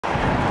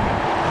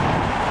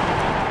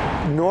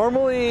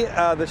Normally,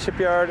 the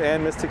shipyard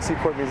and Mystic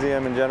Seaport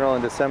Museum in general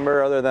in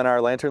December, other than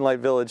our Lantern Light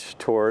Village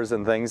tours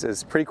and things,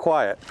 is pretty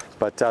quiet.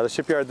 But the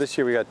shipyard this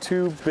year, we got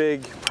two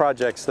big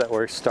projects that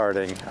we're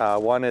starting.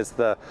 One is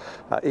the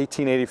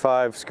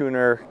 1885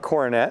 schooner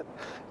Coronet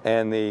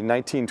and the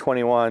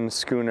 1921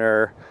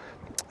 schooner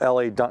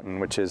L.A. Dunton,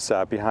 which is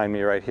behind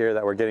me right here,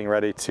 that we're getting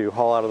ready to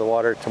haul out of the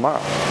water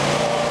tomorrow.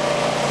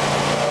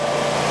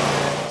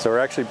 So we're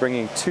actually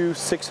bringing two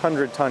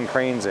 600-ton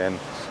cranes in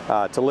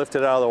to lift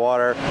it out of the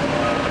water.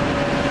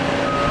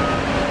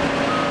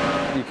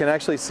 You can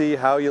actually see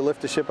how you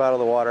lift a ship out of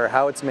the water,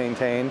 how it's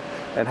maintained,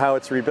 and how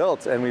it's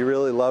rebuilt, and we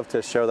really love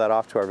to show that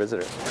off to our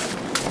visitors.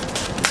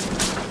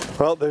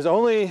 Well, there's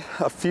only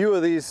a few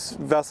of these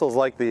vessels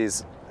like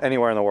these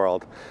anywhere in the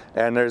world,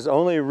 and there's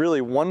only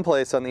really one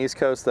place on the East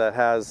Coast that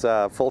has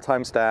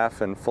full-time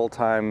staff and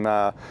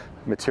full-time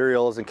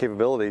materials and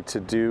capability to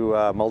do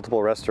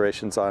multiple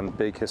restorations on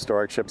big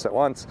historic ships at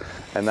once,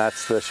 and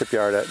that's the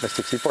shipyard at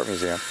Mystic Seaport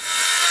Museum.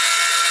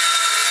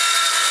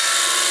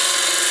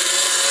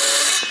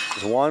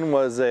 One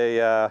was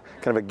a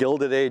kind of a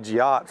Gilded Age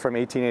yacht from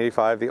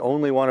 1885, the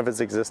only one of its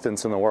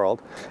existence in the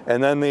world.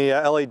 And then the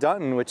L.A.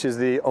 Dunton, which is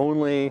the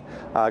only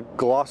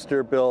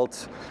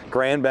Gloucester-built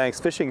Grand Banks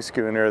fishing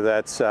schooner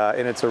that's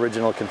in its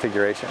original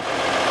configuration.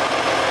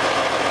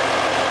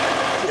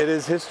 It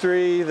is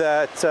history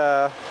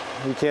that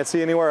you can't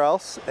see anywhere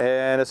else,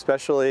 and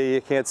especially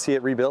you can't see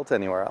it rebuilt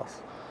anywhere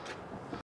else.